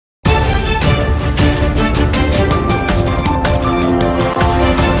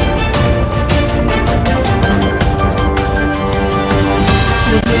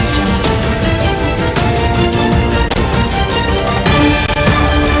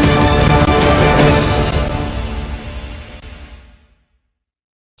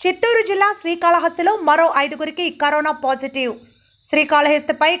శ్రీకాళహస్తిలో మరో 5గురికి corona positive.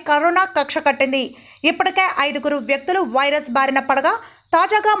 శ్రీకాళహస్తిపై corona కక్ష కట్టింది. ఇప్పటికే 5గురు వ్యక్తులు వైరస్ బారిన పడగా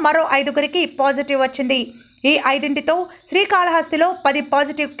తాజాగా మరో 5గురికి పాజిటివ్ వచ్చింది. ఈ 5ంటితో శ్రీకాళహస్తిలో 10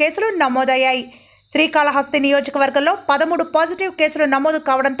 పాజిటివ్ కేసులు నమోదయ్యాయి. శ్రీకాళహస్తి నియోజకవర్గంలో 13 పాజిటివ్ కేసులు నమోదు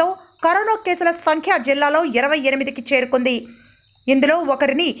కావడంతో కరోనా కేసుల సంఖ్య జిల్లాలో 28కి చేరుకుంది. ఇందులో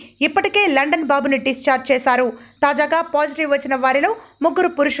ఒకరిని ఇప్పటికే లండన్ బాబుని డిశ్చార్జ్ చేశారు. తాజాగా పాజిటివ్ వచ్చిన వారిలో 3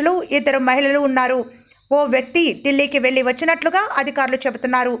 పురుషులు, 2 మహిళలు ఉన్నారు. ఓ వ్యక్తి ఢిల్లీకి వెళ్లి వచ్చినట్లుగా అధికారులు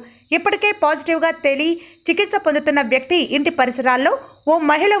చెబుతున్నారు. ఇప్పటికే పాజిటివ్గా తేలి చికిత్స పొందుతున్న వ్యక్తి ఇంటి పరిసరాల్లో ఓ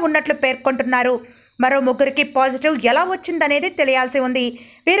మహిళ ఉన్నట్లు పేర్కొంటున్నారు. మరో 3కి పాజిటివ్ ఎలా వచ్చిందనేది తెలియాల్సి ఉంది.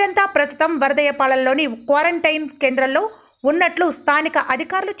 వీరంతా ప్రస్తుతం వరదయ్యపాలెంలోని క్వారంటైన్ కేంద్రంలో ఉన్నట్లు స్థానిక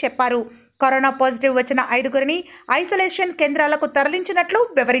అధికారులు చెప్పారు. కరోనా పాజిటివ్ వచ్చిన 5గురిని ఐసోలేషన్ కేంద్రాలకు తరలించినట్లు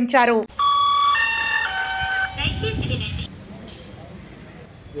వివరించారు.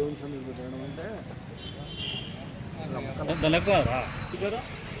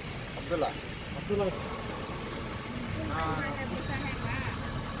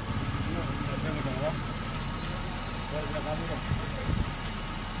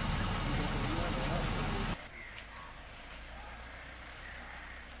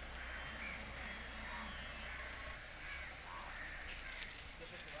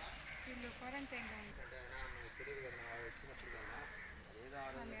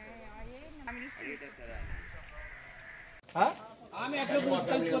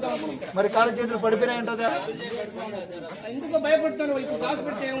 మరి కాళ్ళ చేతులు పడిపోయినాయంటే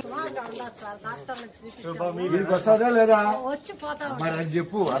మీకు వస్తుందా లేదా మరి అని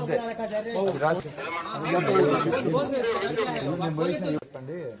చెప్పు. అంతే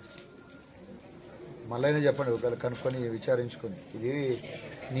చెప్పండి, మళ్ళీ చెప్పండి. ఒకవేళ కనుక్కొని విచారించుకొని, ఇది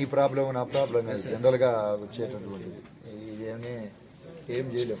నీ ప్రాబ్లం నా ప్రాబ్లం కాదు, జనరల్గా వచ్చేటటువంటిది. ఇది ఏం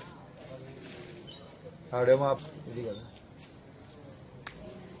చేయలేము. ఆడేమో ఇది కదా,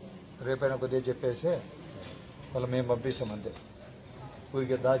 రేపైనా కొద్దిగా చెప్పేసి వాళ్ళ మేము పంపిస్తాం. అంతే,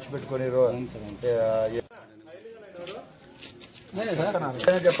 ఊరికే దాచిపెట్టుకొని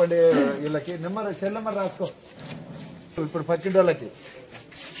చెప్పండి. వీళ్ళకి సెల్ నెంబర్ రాసుకో. ఇప్పుడు పక్కింటి వాళ్ళకి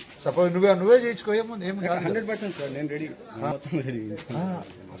సపోజ్ నువ్వే చేయించుకో. ఏముంది, ఏమి కాదు. 100% సార్, నేను రెడీ.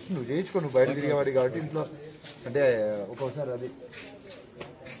 నువ్వు చేయించుకో. నువ్వు బయట తిరిగేవాడి కాబట్టి ఇంట్లో అంటే ఒక్కోసారి అది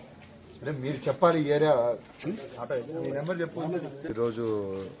మీరు చెప్పాలి. ఈ ఏరియా నెంబర్ చెప్పు. ఈరోజు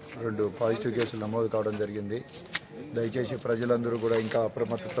 2 పాజిటివ్ కేసులు నమోదు కావడం జరిగింది. దయచేసి ప్రజలందరూ కూడా ఇంకా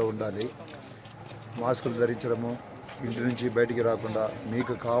అప్రమత్తతో ఉండాలి. మాస్కులు ధరించడము, ఇంటి నుంచి బయటికి రాకుండా,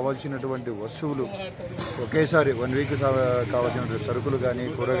 మీకు కావాల్సినటువంటి వస్తువులు ఒకేసారి 1 వీక్ కావాల్సినటువంటి సరుకులు కానీ,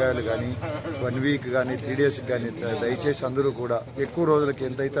 కూరగాయలు కానీ 1 వీక్ కానీ 3 డేస్కి కానీ దయచేసి అందరూ కూడా ఎక్కువ రోజులకి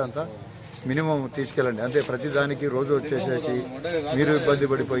ఎంతైతే అంత మినిమం తీసుకెళ్ళండి. అంతే, ప్రతిదానికి రోజు వచ్చేసేసి మీరు ఇబ్బంది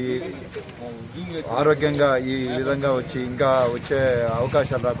పడిపోయి ఆరోగ్యంగా ఈ విధంగా వచ్చి ఇంకా వచ్చే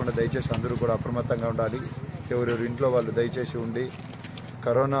అవకాశాలు రాకుండా దయచేసి అందరూ కూడా అప్రమత్తంగా ఉండాలి. ఎవరెవరు ఇంట్లో వాళ్ళు దయచేసి ఉండి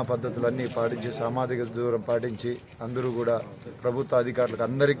కరోనా పద్ధతులన్నీ పాటించి, సామాజిక దూరం పాటించి అందరూ కూడా ప్రభుత్వ అధికారులకు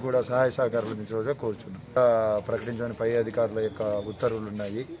అందరికీ కూడా సహాయ సహకారాలు అందించవలసిగా కోరుచున్నాం. ప్రకటించని పై అధికారుల యొక్క ఉత్తర్వులు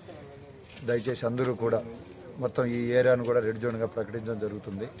ఉన్నాయి. దయచేసి అందరూ కూడా మొత్తం ఈ ఏరియాను కూడా రెడ్ జోన్గా ప్రకటించడం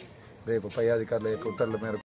జరుగుతుంది. రేపు పై అధికారుల యొక్క ఉత్తర్వుల మేరకు